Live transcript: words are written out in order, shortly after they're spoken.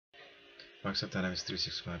Microsoft Dynamics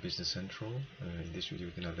 365 Business Central. In this video,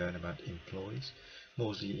 we're going to learn about employees.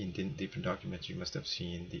 Mostly in different documents, you must have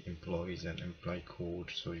seen the employees and employee code,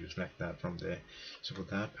 so you select that from there. So for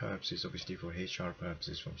that purposes, obviously for HR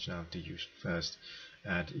purposes functionality, you should first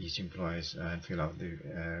add each employee and fill out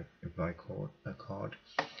the employee card.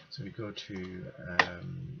 So we go to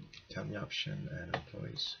tell me option and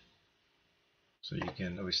employees. So you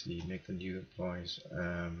can obviously make the new employees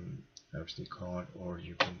obviously card, or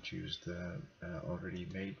you can choose the already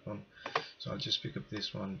made one. So I'll just pick up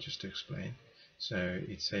this one just to explain. So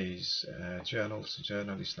it says journal. So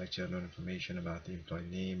journal is like journal information about the employee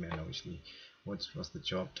name and obviously what's the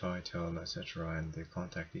job title, etc., and the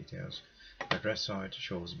contact details. Address side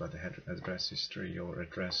shows about the address history or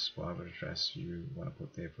address, whatever address you want to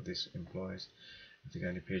put there for this employees. If you got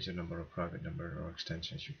any page number or private number or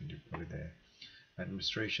extensions, you can put it there.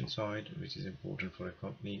 Administration side, which is important for a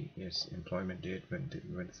company, is employment date, when the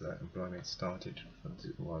employment started,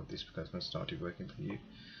 while this customer started working for you.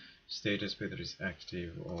 Status, whether it's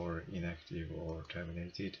active or inactive or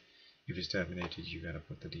terminated. If it's terminated, you gotta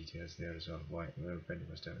put the details there as well, when it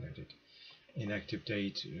was terminated. Inactive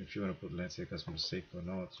date, if you want to put, let's say, customer sick or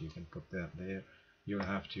not, you can put that there. You'll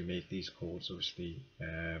have to make these codes, obviously.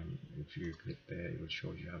 If you click there, it will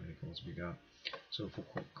show you how many codes we got. So for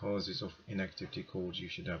causes of inactivity codes, you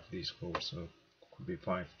should have these codes. So it could be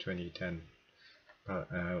 5, 20, 10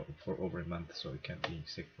 for over a month, so it can't be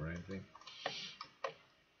sick or anything.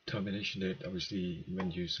 Termination date, obviously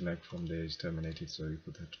when you select from there is terminated, so you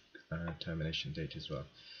put that termination date as well.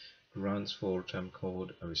 Runs for term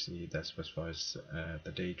code, obviously that specifies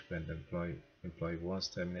the date when the employee was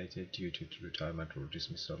terminated due to retirement or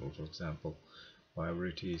dismissal, or for example, whatever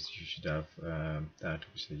it is, you should have that.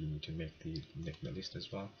 Obviously you need to make the list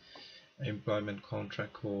as well. Employment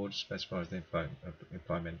contract code specifies the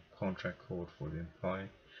employment contract code for the employee.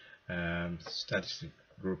 Statistic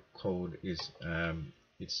group code is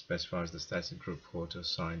it specifies the statistic group code to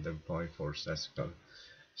assign the employee for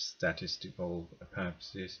statistical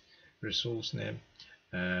purposes. Resource name,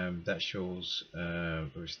 that shows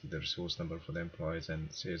obviously the resource number for the employees,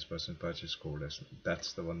 and salesperson purchase code,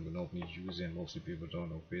 that's the one we normally use and mostly people don't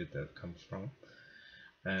know where that comes from.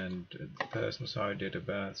 And the personal side, date of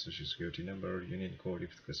birth, social security number, union code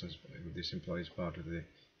if this employee is part of the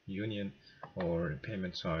union, or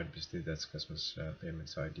payment side, obviously that's customer's payment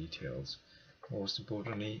side details. Most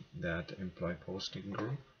importantly, that employee posting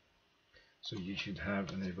group. So you should have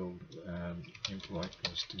enabled employee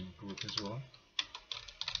posting group as well.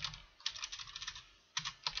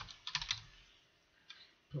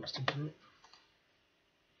 Posting group.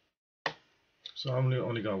 So I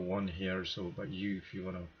only got one here. So, but if you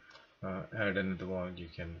want to add another one, you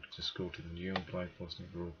can just go to the new employee posting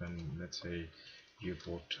group, and let's say you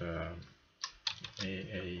put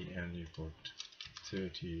AA and you put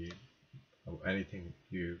 30 or anything.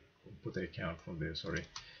 You put the account from there. Sorry.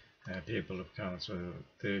 Table of accounts, so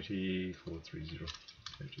 30430.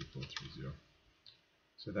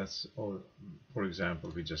 So that's all. For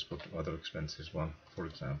example, we just put other expenses one, for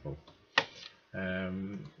example.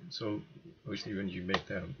 So obviously when you make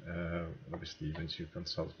them, obviously when you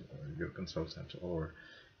consult your consultant or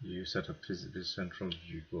you set up Business Central,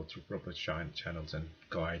 you go through proper channels and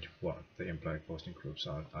guide what the employee posting groups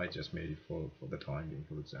are. I just made it for the time being,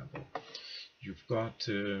 for example. You've got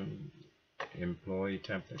employee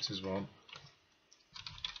templates as well.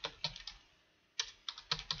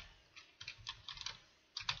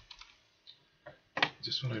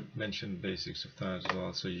 Just want to mention basics of that as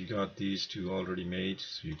well. So you got these two already made,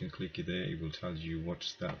 so you can click it there. It will tell you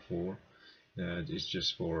what's that for. It's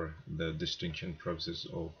just for the distinction process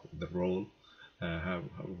of the role,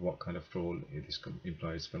 what kind of role this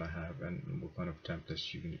employee is going to have, and what kind of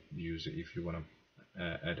templates you can use. If you want to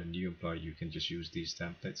add a new employee, you can just use these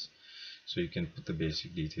templates. So you can put the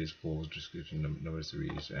basic details for description, number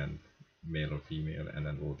series, and male or female, and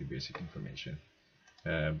then all the basic information.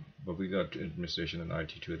 But we got administration and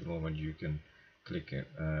IT too at the moment. You can click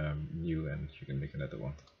new and you can make another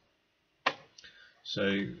one.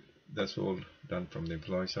 So that's all done from the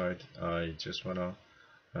employee side. I just wanna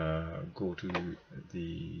go to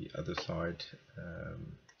the other side,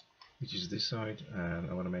 which is this side, and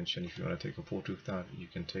I want to mention, if you want to take a photo of that, you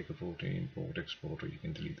can take a photo, import, export, or you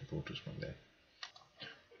can delete the photos from there.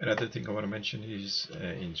 Another thing I want to mention is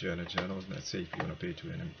in journal, let's say if you want to pay to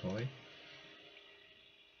an employee,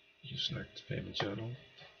 you select payment journal,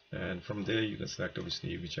 and from there you can select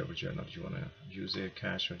obviously whichever journal you want to use, a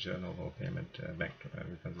cash or journal or payment bank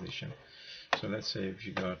reconciliation. So let's say if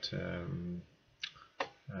you got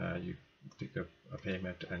you pick up a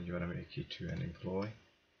payment and you want to make it to an employee,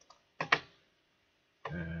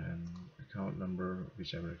 and account number,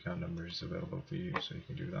 whichever account number is available for you, so you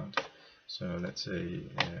can do that. So let's say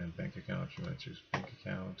bank account, you want to choose bank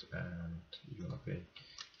account and you want to pay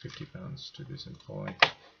 £50 to this employee.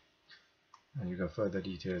 And you got further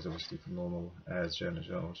details obviously for normal as journal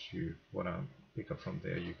results. You want to pick up from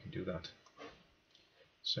there, you can do that.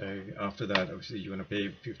 So after that, obviously you want to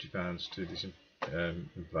pay £50 to this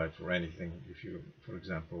employee for anything. If you, for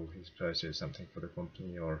example, he's purchased something for the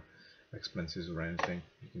company or expenses or anything,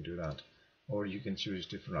 you can do that. Or you can choose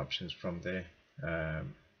different options from there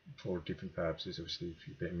for different purposes. Obviously,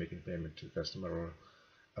 if you're making payment to the customer,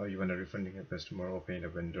 or you want to refunding a customer, or paying a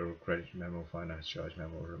vendor, or credit memo, finance charge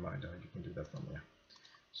memo, or reminder, you can do that from here.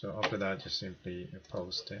 So after that, just simply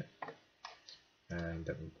post it, and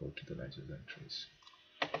that will go to the ledger entries.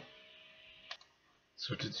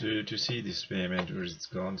 So to see this payment where it's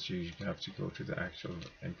gone, so you have to go to the actual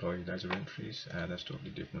employee ledger entries, and that's totally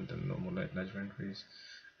different than normal ledger entries.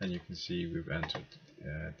 And you can see we've entered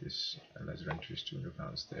this ledger entries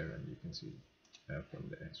 £200 there, and you can see from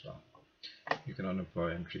there as well. You can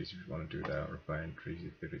unemploy entries if you want to do that, or apply entries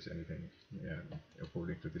if there is anything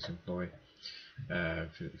according to this employee.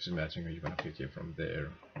 If it's matching, or you want to pick it from there,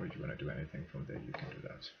 or you want to do anything from there, you can do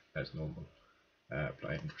that as normal.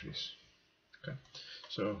 Apply entries. Okay,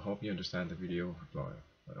 so hope you understand the video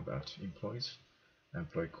about employees,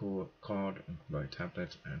 employee card, employee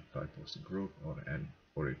tablet, and employee posted group,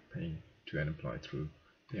 or it paying to an employee through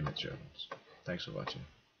payment journals. Thanks for watching.